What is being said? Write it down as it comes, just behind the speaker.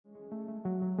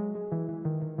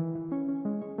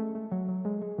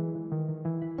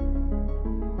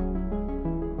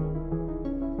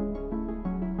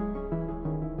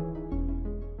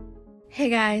Hey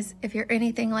guys, if you're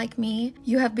anything like me,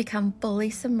 you have become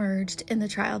fully submerged in the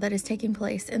trial that is taking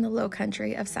place in the low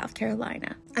country of South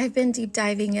Carolina. I've been deep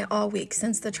diving it all week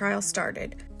since the trial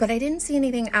started, but I didn't see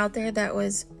anything out there that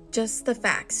was just the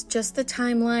facts, just the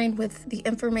timeline with the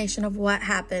information of what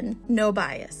happened, no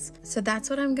bias. So that's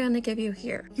what I'm going to give you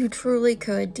here. You truly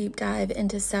could deep dive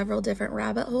into several different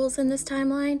rabbit holes in this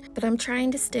timeline, but I'm trying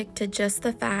to stick to just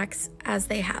the facts as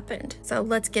they happened. So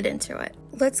let's get into it.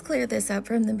 Let's clear this up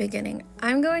from the beginning.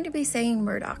 I'm going to be saying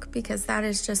Murdaugh because that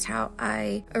is just how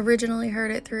I originally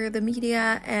heard it through the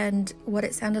media and what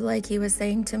it sounded like he was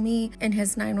saying to me in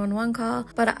his 911 call.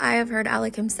 But I have heard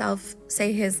Alec himself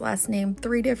say his last name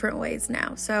 3 different ways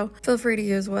now, so feel free to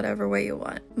use whatever way you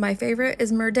want. My favorite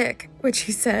is Murdaugh, which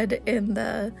he said in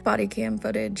the body cam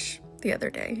footage the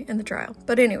other day in the trial.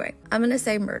 But anyway, I'm going to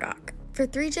say Murdaugh. For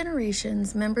 3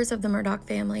 generations, members of the Murdaugh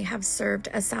family have served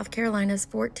as South Carolina's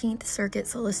 14th Circuit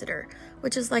Solicitor,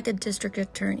 which is like a district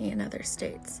attorney in other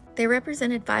states. They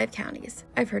represented 5 counties.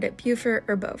 I've heard it Beaufort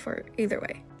or Beaufort, either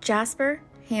way. Jasper,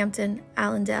 Hampton,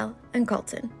 Allendale, and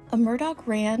Colton. Murdaugh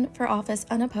ran for office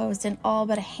unopposed in all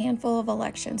but a handful of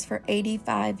elections for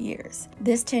 85 years.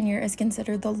 This tenure is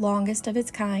considered the longest of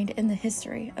its kind in the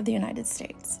history of the United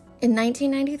States. In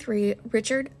 1993,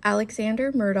 Richard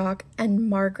Alexander Murdaugh and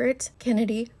Margaret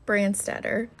Kennedy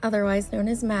Branstetter, otherwise known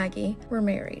as Maggie, were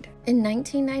married. In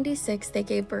 1996, they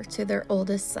gave birth to their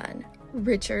oldest son,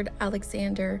 Richard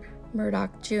Alexander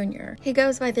Murdaugh Jr. He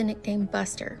goes by the nickname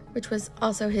Buster, which was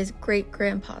also his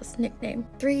great-grandpa's nickname.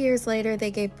 3 years later,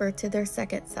 they gave birth to their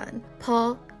second son,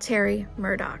 Paul Terry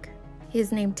Murdaugh. He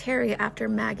is named Terry after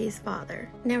Maggie's father.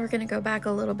 Now we're going to go back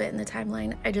a little bit in the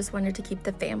timeline. I just wanted to keep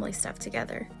the family stuff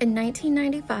together. In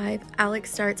 1995, Alex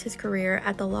starts his career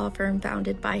at the law firm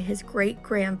founded by his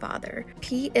great-grandfather,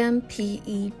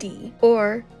 PMPED,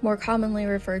 or more commonly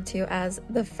referred to as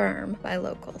The Firm by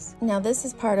locals. Now this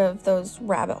is part of those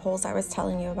rabbit holes I was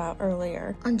telling you about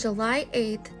earlier. On July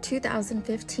 8th,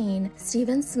 2015,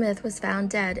 Stephen Smith was found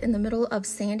dead in the middle of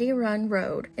Sandy Run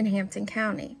Road in Hampton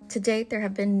County. To date, there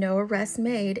have been no arrests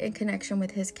made in connection with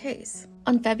his case.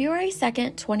 On February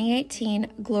 2nd,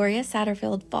 2018, Gloria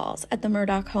Satterfield falls at the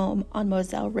Murdaugh home on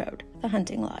Moselle Road, the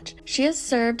hunting lodge. She has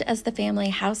served as the family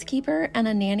housekeeper and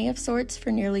a nanny of sorts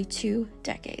for nearly 2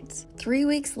 decades. 3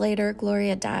 weeks later,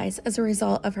 Gloria dies as a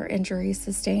result of her injuries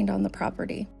sustained on the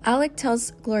property. Alec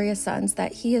tells Gloria's sons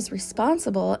that he is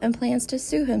responsible and plans to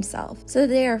sue himself, so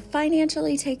they are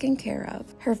financially taken care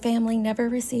of. Her family never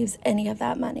receives any of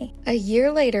that money. A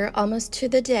year later, almost to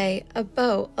the day, a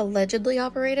boat allegedly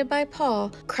operated by Paul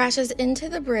crashes into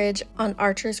the bridge on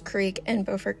Archers Creek in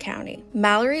Beaufort County.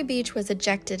 Mallory Beach was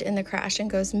ejected in the crash and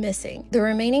goes missing. The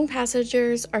remaining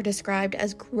passengers are described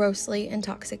as grossly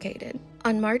intoxicated.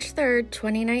 On March 3rd,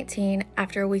 2019,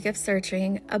 after a week of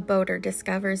searching, a boater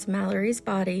discovers Mallory's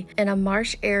body in a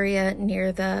marsh area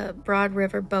near the Broad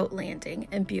River boat landing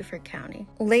in Beaufort County.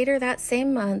 Later that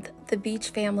same month, the Beach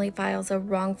family files a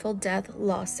wrongful death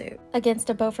lawsuit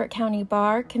against a Beaufort County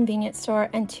bar, convenience store,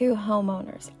 and 2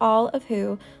 homeowners, all of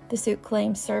who the suit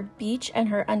claims served Beach and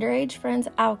her underage friends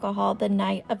alcohol the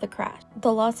night of the crash.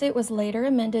 The lawsuit was later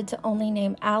amended to only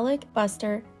name Alec,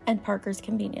 Buster, and Parker's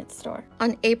convenience store.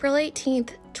 On April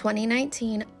 18th,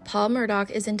 2019, Paul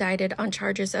Murdaugh is indicted on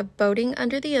charges of boating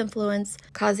under the influence,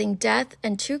 causing death,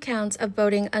 and 2 counts of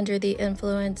boating under the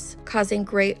influence, causing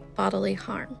great bodily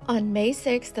harm. On May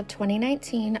 6th of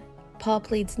 2019, Paul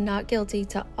pleads not guilty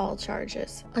to all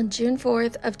charges. On June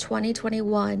 4th of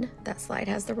 2021, that slide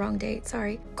has the wrong date,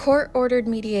 sorry, court-ordered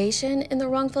mediation in the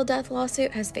wrongful death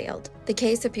lawsuit has failed. The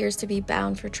case appears to be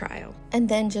bound for trial. And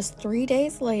then just 3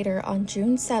 days later, on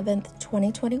June 7th,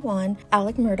 2021,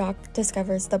 Alec Murdaugh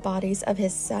discovers the bodies of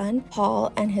his son,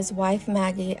 Paul, and his wife,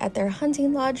 Maggie, at their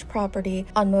hunting lodge property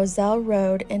on Moselle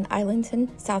Road in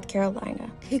Islandton, South Carolina.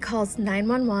 He calls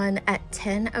 911 at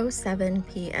 10:07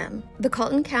 p.m. The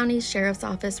Colton County Sheriff's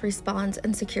Office responds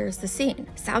and secures the scene.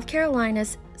 South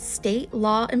Carolina's State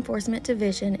Law Enforcement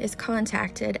Division is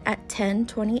contacted at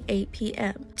 10:28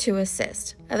 p.m. to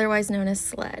assist, otherwise known as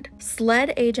SLED.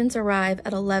 SLED agents arrive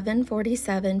at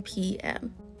 11:47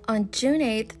 p.m. On June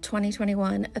 8,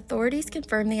 2021, authorities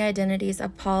confirmed the identities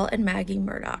of Paul and Maggie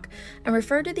Murdaugh and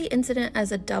referred to the incident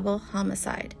as a double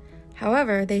homicide.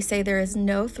 However, they say there is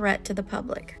no threat to the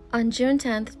public. On June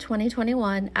 10,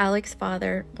 2021, Alec's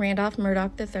father, Randolph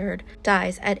Murdaugh III,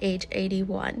 dies at age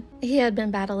 81. He had been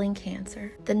battling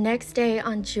cancer. The next day,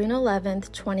 on June 11,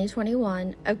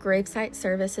 2021, a gravesite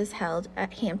service is held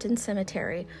at Hampton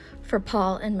Cemetery for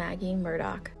Paul and Maggie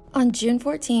Murdaugh. On June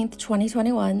 14,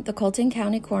 2021, the Colton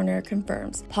County coroner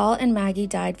confirms Paul and Maggie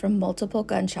died from multiple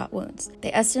gunshot wounds.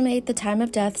 They estimate the time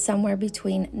of death somewhere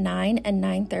between 9 and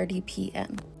 9:30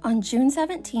 p.m. On June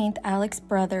 17th, Alec's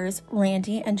brothers,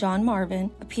 Randy and John Marvin,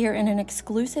 appear in an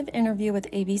exclusive interview with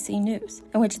ABC News,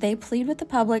 in which they plead with the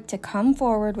public to come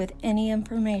forward with any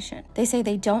information. They say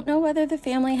they don't know whether the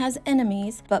family has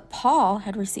enemies, but Paul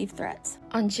had received threats.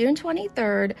 On June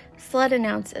 23rd, SLED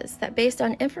announces that based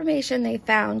on information they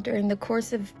found during the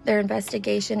course of their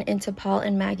investigation into Paul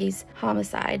and Maggie's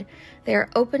homicide, they are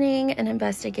opening an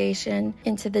investigation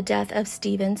into the death of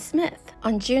Stephen Smith.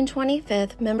 On June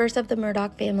 25th, members of the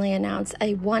Murdaugh family announced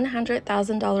a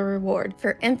 $100,000 reward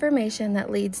for information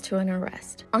that leads to an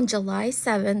arrest. On July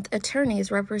 7th,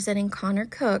 attorneys representing Connor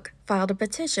Cook filed a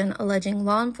petition alleging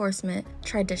law enforcement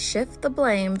tried to shift the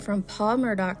blame from Paul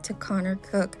Murdaugh to Connor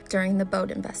Cook during the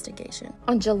boat investigation.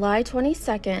 On July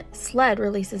 22nd, SLED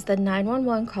releases the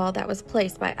 911 call that was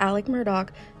placed by Alec Murdaugh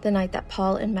the night that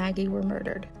Paul and Maggie were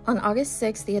murdered. On August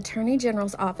 6th, the Attorney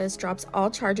General's office drops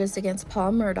all charges against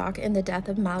Paul Murdaugh in the death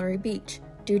of Mallory Beach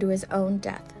due to his own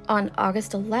death. On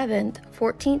August 11th,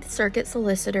 14th Circuit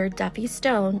Solicitor Duffy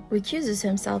Stone recuses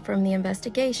himself from the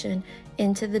investigation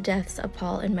into the deaths of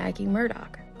Paul and Maggie Murdaugh.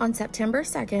 On September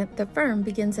 2nd, the firm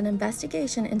begins an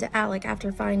investigation into Alec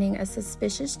after finding a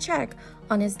suspicious check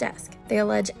on his desk. They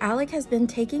allege Alec has been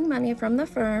taking money from the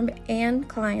firm and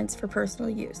clients for personal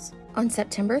use. On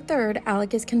September 3rd,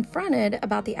 Alec is confronted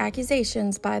about the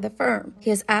accusations by the firm.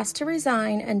 He is asked to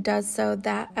resign and does so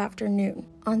that afternoon.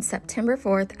 On September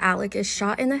 4th, Alec is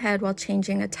shot in the head while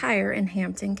changing a tire in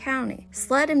Hampton County.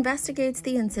 SLED investigates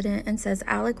the incident and says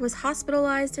Alec was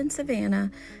hospitalized in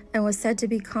Savannah and was said to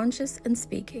be conscious and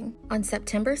speaking. On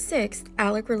September 6th,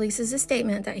 Alec releases a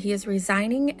statement that he is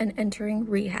resigning and entering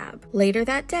rehab. Later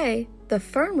that day, the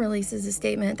firm releases a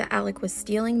statement that Alec was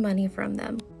stealing money from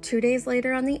them. 2 days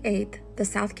later, on the 8th, the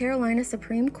South Carolina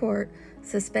Supreme Court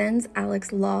suspends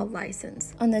Alec's law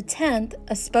license. On the 10th,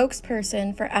 a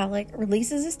spokesperson for Alec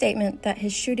releases a statement that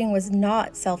his shooting was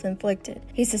not self-inflicted.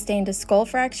 He sustained a skull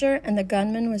fracture and the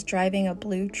gunman was driving a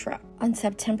blue truck. On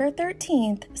September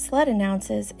 13th, SLED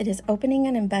announces it is opening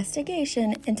an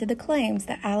investigation into the claims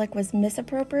that Alec was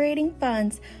misappropriating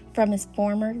funds from his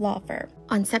former law firm.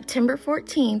 On September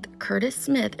 14th, Curtis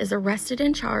Smith is arrested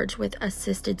and charged with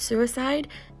assisted suicide,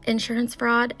 insurance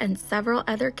fraud, and several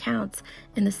other counts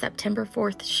in the September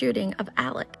 4th shooting of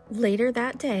Alec. Later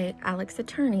that day, Alec's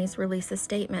attorneys release a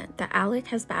statement that Alec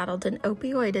has battled an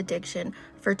opioid addiction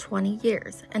for 20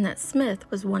 years and that Smith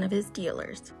was one of his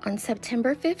dealers. On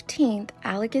September 15th,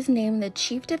 Alec is named the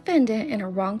chief defendant in a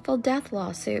wrongful death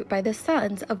lawsuit by the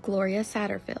sons of Gloria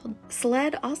Satterfield.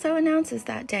 SLED also announces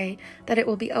that day that it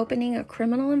will be opening a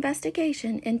criminal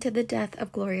investigation into the death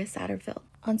of Gloria Satterfield.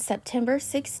 On September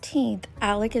 16th,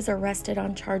 Alec is arrested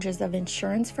on charges of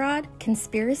insurance fraud,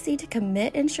 conspiracy to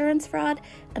commit insurance fraud,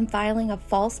 and filing a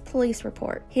false police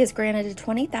report. He is granted a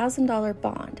 $20,000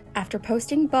 bond. After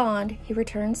posting bond, he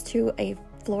returns to a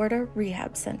Florida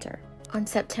rehab center. On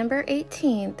September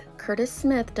 18th, Curtis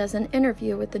Smith does an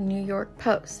interview with the New York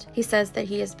Post. He says that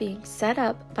he is being set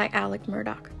up by Alec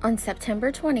Murdaugh. On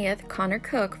September 20th, Connor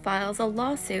Cook files a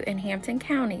lawsuit in Hampton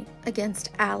County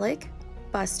against Alec,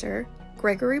 Buster,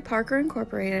 Gregory Parker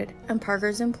Incorporated, and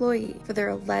Parker's employee for their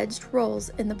alleged roles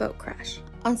in the boat crash.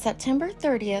 On September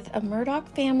 30th, a Murdaugh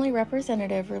family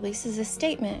representative releases a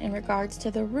statement in regards to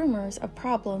the rumors of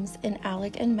problems in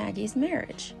Alec and Maggie's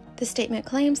marriage. The statement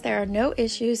claims there are no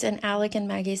issues in Alec and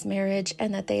Maggie's marriage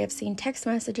and that they have seen text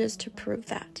messages to prove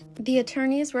that. The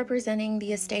attorneys representing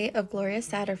the estate of Gloria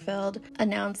Satterfield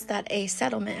announced that a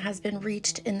settlement has been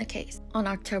reached in the case. On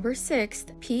October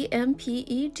 6th,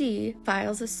 PMPEG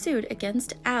files a suit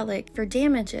against Alec for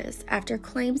damages after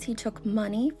claims he took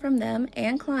money from them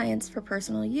and clients for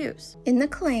personal use. In the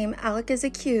claim, Alec is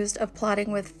accused of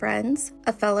plotting with friends,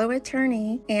 a fellow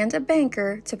attorney, and a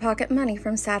banker to pocket money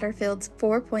from Satterfield's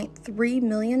 $4.3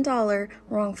 million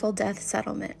wrongful death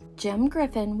settlement. Jim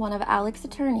Griffin, one of Alec's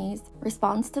attorneys,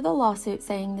 responds to the lawsuit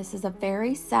saying this is a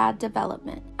very sad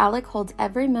development. Alec holds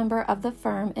every member of the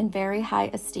firm in very high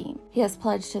esteem. He has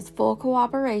pledged his full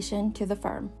cooperation to the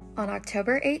firm. On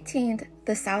October 18th,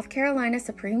 the South Carolina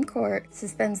Supreme Court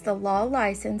suspends the law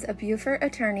license of Beaufort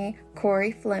attorney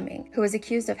Corey Fleming, who was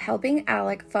accused of helping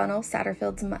Alec funnel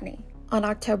Satterfield's money. On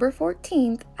October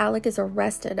 14th, Alec is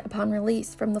arrested upon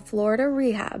release from the Florida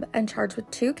rehab and charged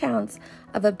with 2 counts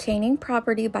of obtaining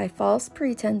property by false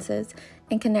pretenses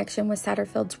in connection with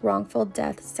Satterfield's wrongful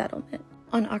death settlement.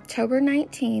 On October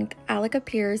 19th, Alec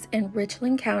appears in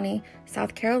Richland County,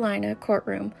 South Carolina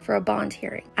courtroom for a bond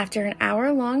hearing. After an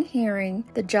hour-long hearing,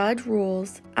 the judge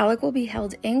rules Alec will be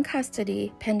held in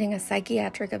custody pending a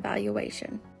psychiatric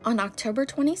evaluation. On October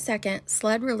 22nd,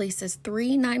 SLED releases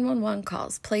 3 911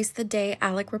 calls placed the day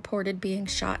Alec reported being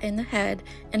shot in the head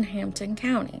in Hampton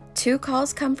County. 2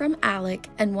 calls come from Alec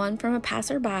and 1 from a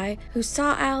passerby who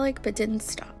saw Alec but didn't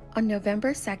stop. On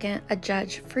November 2nd, a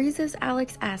judge freezes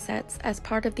Alec's assets as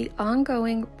part of the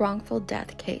ongoing wrongful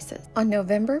death cases. On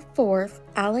November 4th,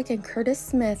 Alec and Curtis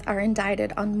Smith are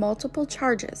indicted on multiple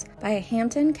charges by a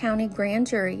Hampton County grand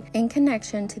jury in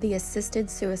connection to the assisted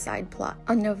suicide plot.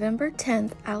 On November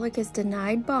 10th, Alec is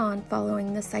denied bond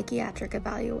following the psychiatric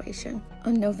evaluation.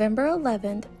 On November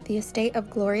 11th, the estate of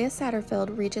Gloria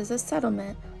Satterfield reaches a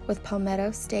settlement with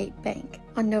Palmetto State Bank.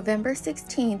 On November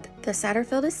 16th, the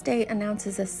Satterfield estate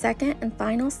announces a second and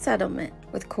final settlement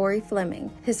with Corey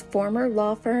Fleming, his former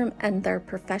law firm and their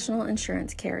professional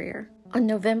insurance carrier. On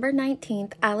November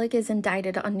 19th, Alec is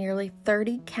indicted on nearly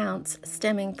 30 counts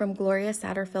stemming from Gloria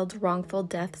Satterfield's wrongful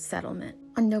death settlement.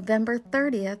 On November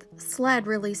 30th, SLED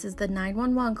releases the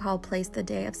 911 call placed the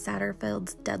day of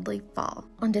Satterfield's deadly fall.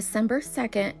 On December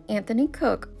 2nd, Anthony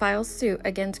Cook files suit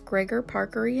against Gregor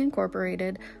Parkery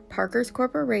Incorporated, Parker's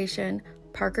Corporation,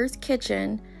 Parker's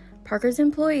Kitchen, Parker's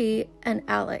employee, and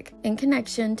Alec in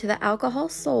connection to the alcohol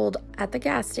sold at the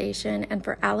gas station and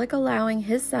for Alec allowing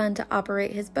his son to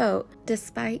operate his boat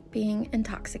despite being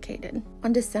intoxicated.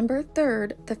 On December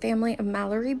 3rd, the family of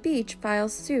Mallory Beach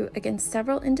files suit against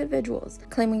several individuals,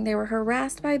 claiming they were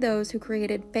harassed by those who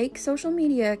created fake social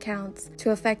media accounts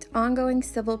to affect ongoing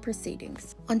civil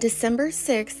proceedings. On December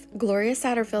 6th, Gloria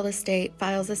Satterfield estate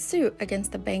files a suit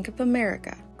against the Bank of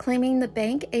America, claiming the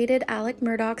bank aided Alec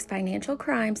Murdaugh's financial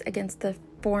crimes against the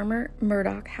former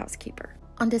Murdaugh housekeeper.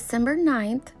 On December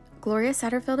 9th, Gloria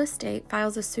Satterfield estate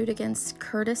files a suit against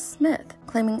Curtis Smith,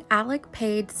 claiming Alec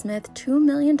paid Smith $2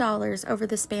 million over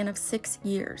the span of 6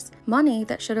 years, money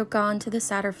that should have gone to the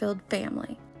Satterfield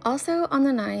family. Also on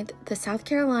the 9th, the South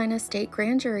Carolina State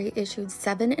Grand Jury issued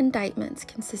 7 indictments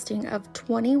consisting of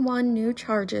 21 new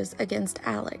charges against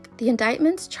Alec. The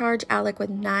indictments charge Alec with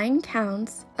 9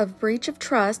 counts of breach of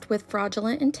trust with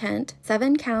fraudulent intent,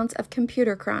 7 counts of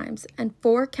computer crimes, and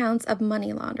 4 counts of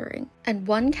money laundering, and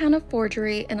 1 count of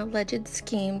forgery and alleged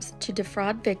schemes to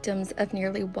defraud victims of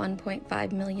nearly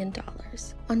 $1.5 million.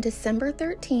 On December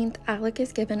 13th, Alec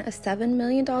is given a $7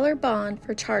 million bond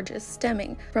for charges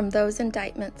stemming from those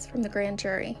indictments from the grand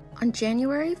jury. On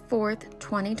January 4th,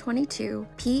 2022,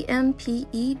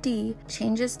 PMPED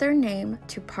changes their name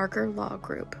to Parker Law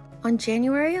Group. On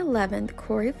January 11th,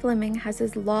 Corey Fleming has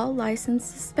his law license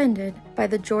suspended by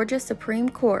the Georgia Supreme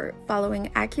Court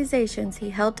following accusations he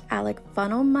helped Alec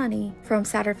funnel money from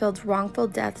Satterfield's wrongful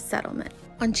death settlement.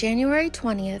 On January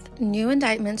 20th, new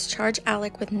indictments charge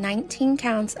Alec with 19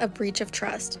 counts of breach of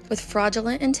trust with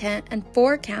fraudulent intent and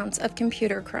 4 counts of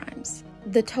computer crimes.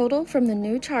 The total from the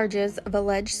new charges of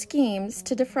alleged schemes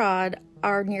to defraud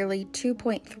are nearly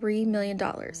 $2.3 million.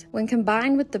 When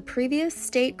combined with the previous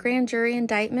state grand jury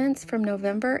indictments from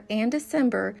November and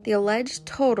December, the alleged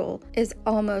total is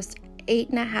almost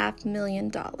 $8.5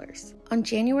 million. On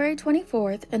January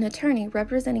 24th, an attorney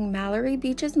representing Mallory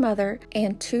Beach's mother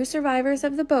and 2 survivors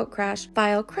of the boat crash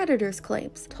file creditors'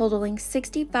 claims totaling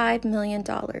 $65 million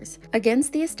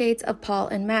against the estates of Paul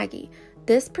and Maggie.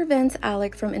 This prevents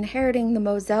Alec from inheriting the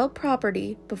Moselle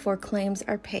property before claims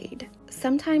are paid.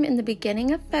 Sometime in the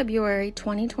beginning of February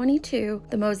 2022,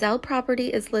 the Moselle property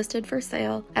is listed for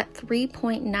sale at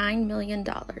 $3.9 million.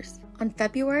 On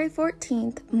February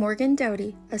 14th, Morgan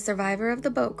Doty, a survivor of the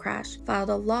boat crash,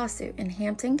 filed a lawsuit in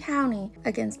Hampton County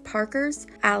against Parker's,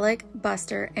 Alec,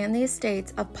 Buster, and the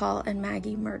estates of Paul and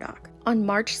Maggie Murdaugh. On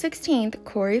March 16th,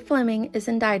 Corey Fleming is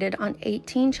indicted on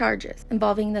 18 charges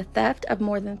involving the theft of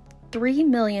more than $3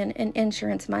 million in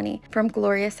insurance money from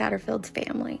Gloria Satterfield's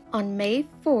family. On May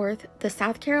 4th, the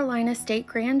South Carolina State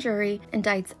Grand Jury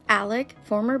indicts Alec,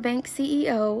 former bank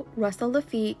CEO Russell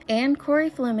Lafitte, and Corey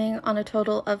Fleming on a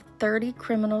total of 30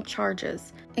 criminal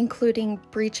charges, including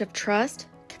breach of trust,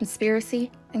 conspiracy,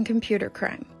 and computer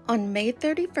crime. On May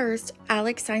 31st,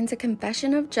 Alec signs a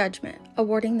confession of judgment,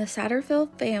 awarding the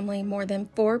Satterfield family more than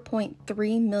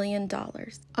 $4.3 million.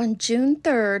 On June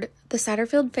 3rd, the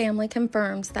Satterfield family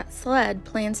confirms that SLED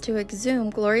plans to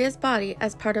exhume Gloria's body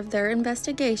as part of their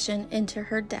investigation into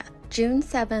her death. June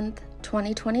 7th,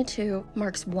 2022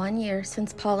 marks 1 year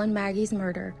since Paul and Maggie's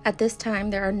murder. At this time,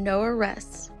 there are no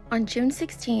arrests. On June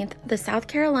 16th, the South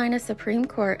Carolina Supreme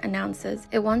Court announces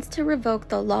it wants to revoke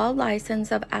the law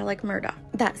license of Alec Murdaugh.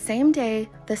 That same day,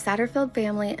 the Satterfield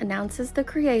family announces the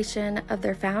creation of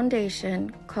their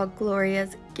foundation called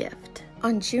Gloria's Gift.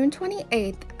 On June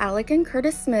 28th, Alec and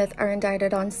Curtis Smith are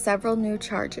indicted on several new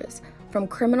charges, from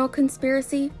criminal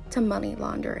conspiracy to money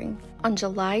laundering. On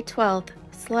July 12th,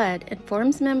 SLED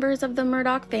informs members of the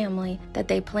Murdaugh family that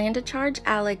they plan to charge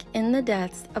Alec in the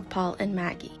deaths of Paul and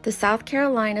Maggie. The South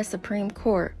Carolina Supreme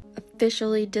Court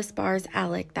officially disbars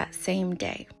Alec that same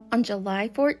day. On July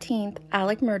 14th,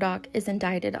 Alec Murdaugh is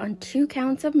indicted on 2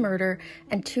 counts of murder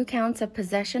and 2 counts of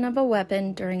possession of a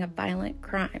weapon during a violent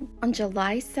crime. On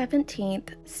July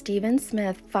 17th, Stephen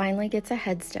Smith finally gets a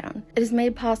headstone. It is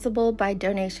made possible by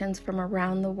donations from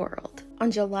around the world.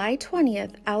 On July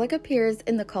 20th, Alec appears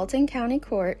in the Colton County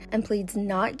Court and pleads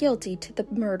not guilty to the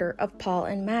murder of Paul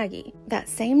and Maggie. That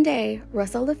same day,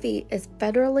 Russell Lafitte is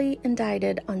federally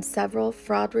indicted on several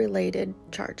fraud-related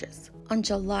charges. On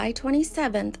July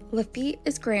 27th, Lafitte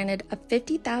is granted a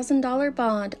 $50,000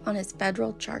 bond on his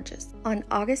federal charges. On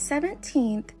August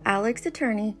 17th, Alec's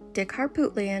attorney, Dick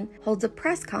Harpootlian, holds a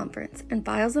press conference and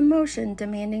files a motion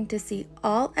demanding to see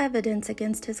all evidence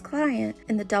against his client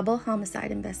in the double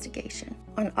homicide investigation.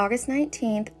 On August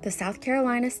 19th, the South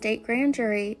Carolina State Grand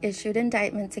Jury issued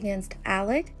indictments against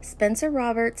Alec, Spencer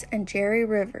Roberts, and Jerry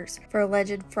Rivers for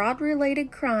alleged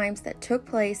fraud-related crimes that took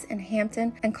place in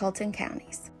Hampton and Colton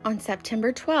counties. On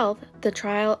September 12th, the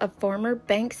trial of former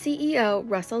bank CEO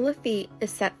Russell Lafitte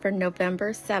is set for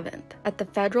November 7th at the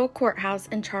federal courthouse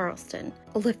in Charleston.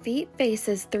 Lafitte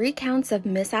faces 3 counts of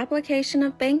misapplication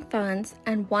of bank funds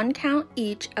and 1 count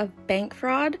each of bank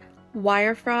fraud,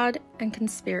 wire fraud, and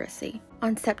conspiracy.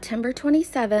 On September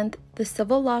 27th, the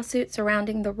civil lawsuit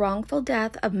surrounding the wrongful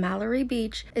death of Mallory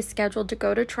Beach is scheduled to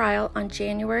go to trial on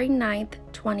January 9th,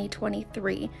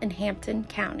 2023 in Hampton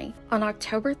County. On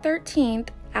October 13th,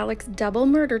 Alec's double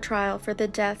murder trial for the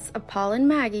deaths of Paul and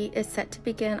Maggie is set to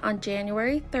begin on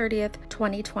January 30th,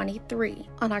 2023.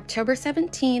 On October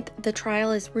 17th, the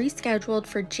trial is rescheduled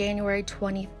for January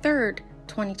 23rd,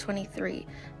 2023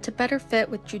 to better fit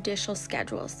with judicial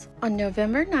schedules. On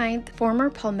November 9th, former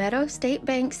Palmetto State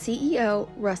Bank CEO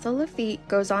Russell Lafitte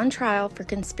goes on trial for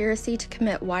conspiracy to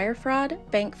commit wire fraud,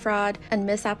 bank fraud, and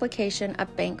misapplication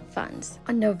of bank funds.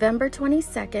 On November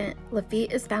 22nd,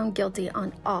 Lafitte is found guilty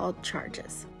on all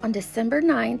charges. On December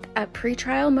 9th, at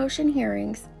pretrial motion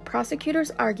hearings,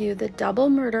 prosecutors argue the double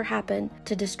murder happened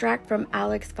to distract from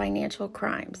Alec's financial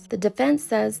crimes. The defense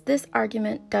says this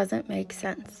argument doesn't make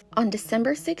sense. On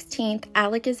December 16th,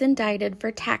 Alec is indicted for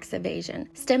tax evasion,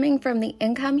 stemming from the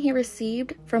income he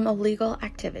received from illegal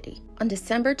activity. On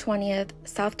December 20th,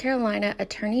 South Carolina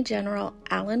Attorney General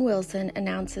Alan Wilson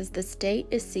announces the state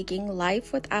is seeking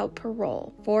life without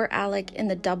parole for Alec in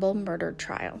the double murder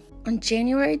trial. On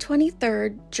January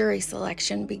 23rd, jury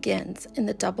selection begins in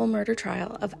the double murder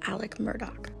trial of Alec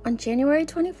Murdaugh. On January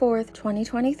 24th,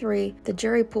 2023, the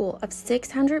jury pool of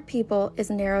 600 people is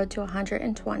narrowed to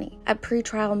 120. At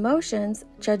pretrial motions,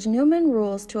 Judge Newman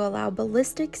rules to allow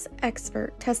ballistics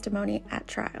expert testimony at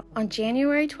trial. On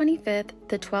January 25th,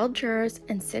 the 12 jurors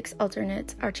and 6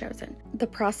 alternates are chosen. The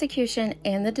prosecution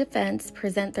and the defense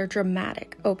present their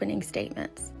dramatic opening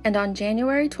statements. And on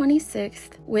January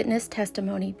 26th, witness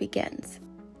testimony begins.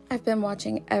 I've been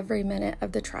watching every minute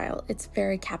of the trial. It's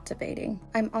very captivating.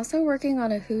 I'm also working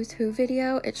on a Who's Who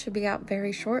video. It should be out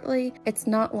very shortly. It's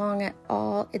not long at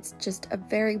all. It's just a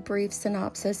very brief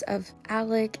synopsis of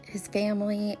Alec, his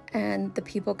family, and the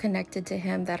people connected to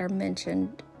him that are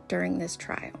mentioned during this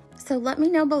trial. So let me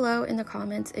know below in the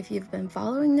comments if you've been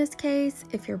following this case,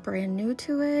 if you're brand new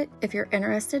to it, if you're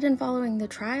interested in following the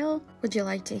trial. Would you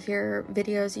like to hear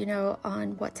videos,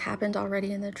 on what's happened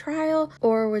already in the trial?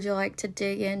 Or would you like to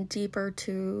dig in deeper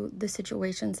to the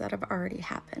situations that have already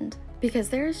happened? Because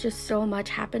there's just so much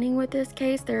happening with this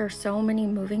case. There are so many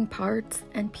moving parts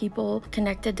and people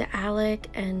connected to Alec,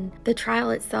 and the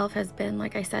trial itself has been,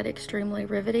 like I said, extremely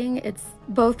riveting. It's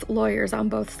both lawyers on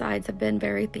both sides have been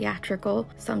very theatrical,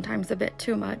 sometimes a bit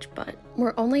too much, but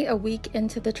we're only a week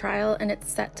into the trial and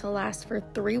it's set to last for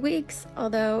 3 weeks,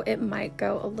 although it might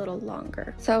go a little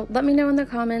longer. So let me know in the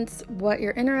comments what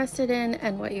you're interested in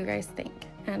and what you guys think,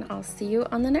 and I'll see you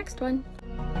on the next one.